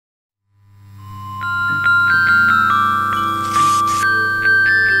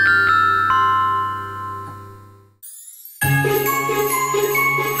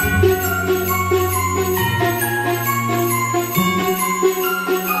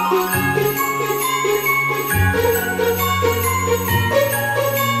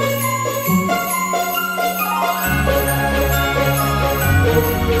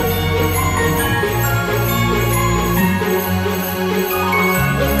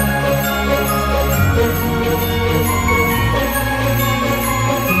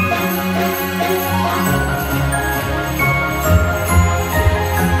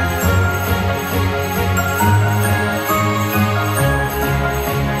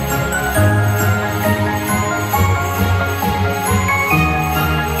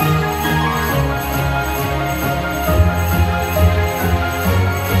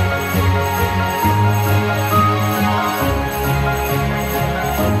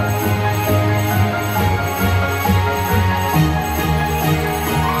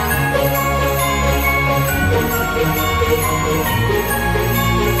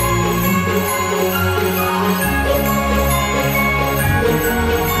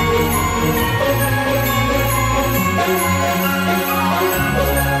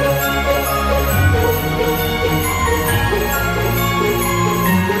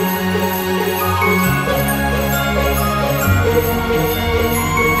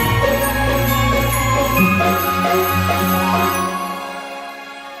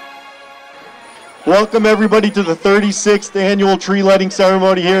Welcome everybody to the 36th annual tree lighting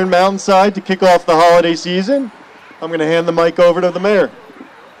ceremony here in Mountainside to kick off the holiday season. I'm going to hand the mic over to the mayor.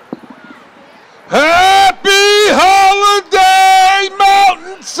 Happy holiday,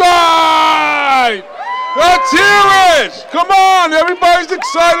 Mountainside! Let's hear it! Come on, everybody's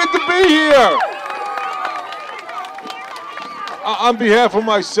excited to be here. On behalf of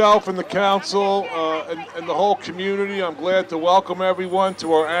myself and the council and the whole community, I'm glad to welcome everyone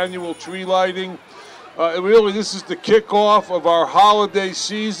to our annual tree lighting. Really, this is the kickoff of our holiday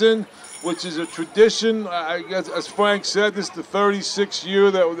season, which is a tradition. I guess, as Frank said, this is the 36th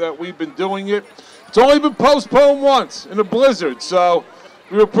year that we've been doing it. It's only been postponed once in a blizzard, so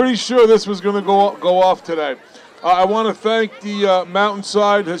we were pretty sure this was going to go off today. I want to thank the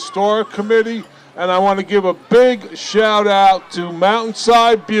Mountainside Historic Committee, and I want to give a big shout out to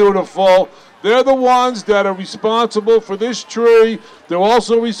Mountainside Beautiful. They're the ones that are responsible for this tree. They're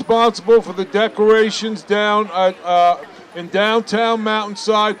also responsible for the decorations down in downtown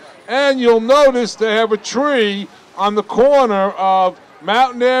Mountainside. And you'll notice they have a tree on the corner of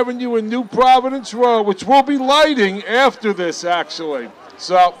Mountain Avenue and New Providence Road, which we'll be lighting after this, actually.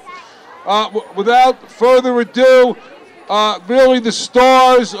 So, without further ado, really the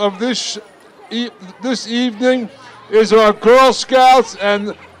stars of this evening is our Girl Scouts,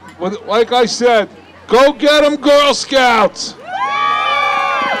 and like I said, go get 'em, Girl Scouts!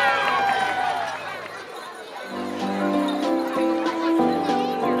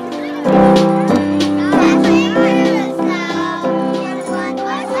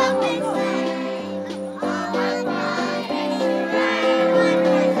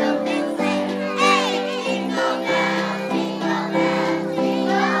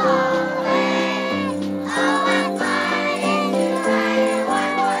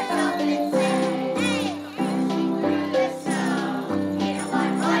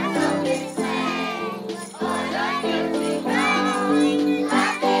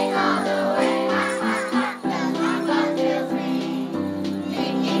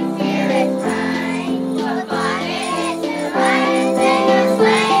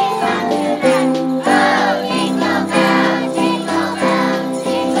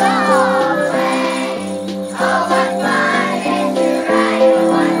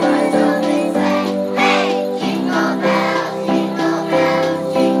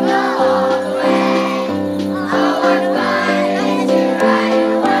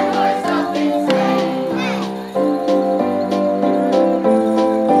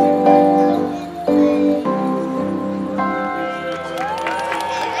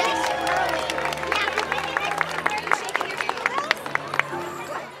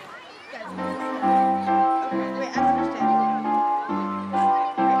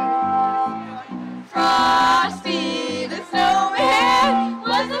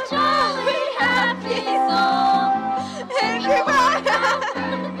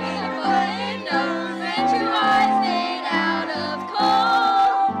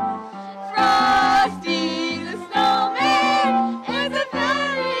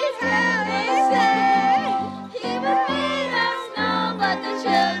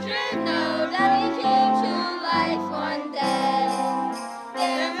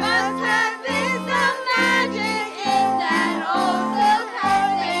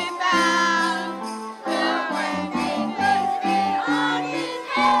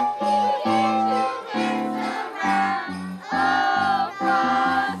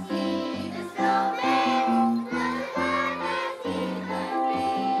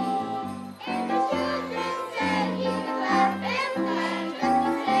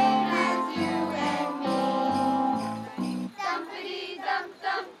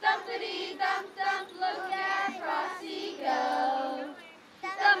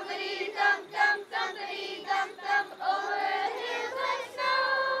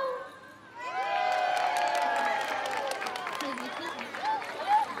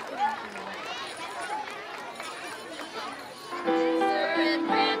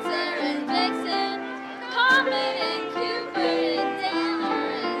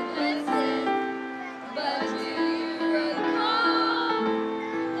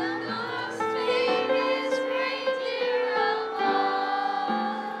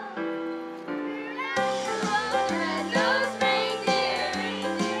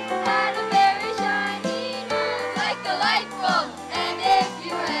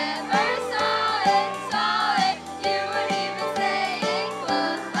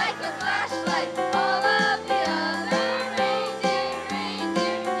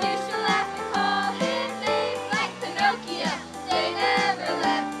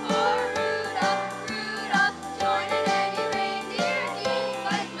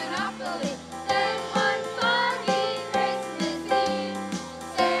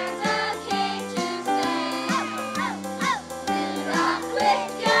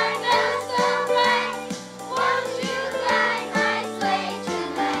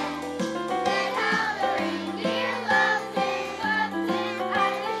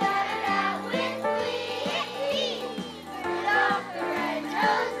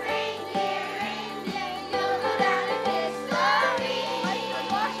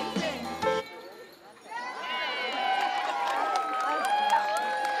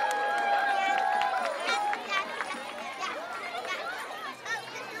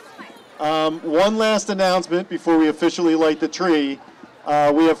 One last announcement before we officially light the tree.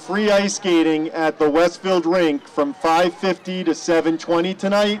 We have free ice skating at the Westfield rink from 5:50 to 7:20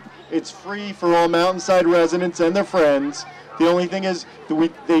 tonight. It's free for all Mountainside residents and their friends. The only thing is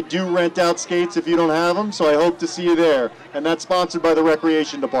they do rent out skates if you don't have them, so I hope to see you there. And that's sponsored by the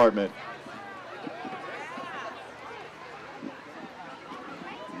Recreation Department.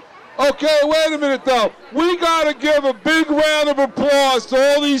 Okay, wait a minute though. We gotta give a big round of applause to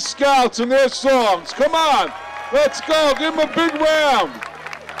all these scouts and their songs. Come on, let's go. Give them a big round.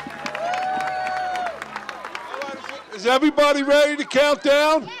 Is everybody ready to count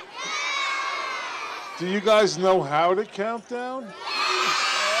down? Do you guys know how to count down?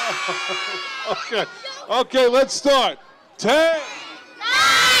 Okay, let's start. 10,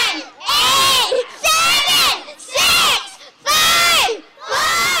 9, 8, 7, 6, 5,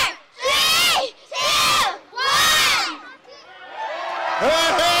 4, 3, 2, 1.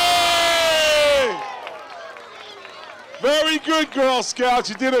 Hey! Very good, Girl Scouts.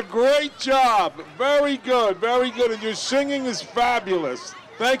 You did a great job. Very good, and your singing is fabulous.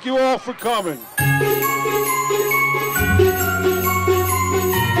 Thank you all for coming.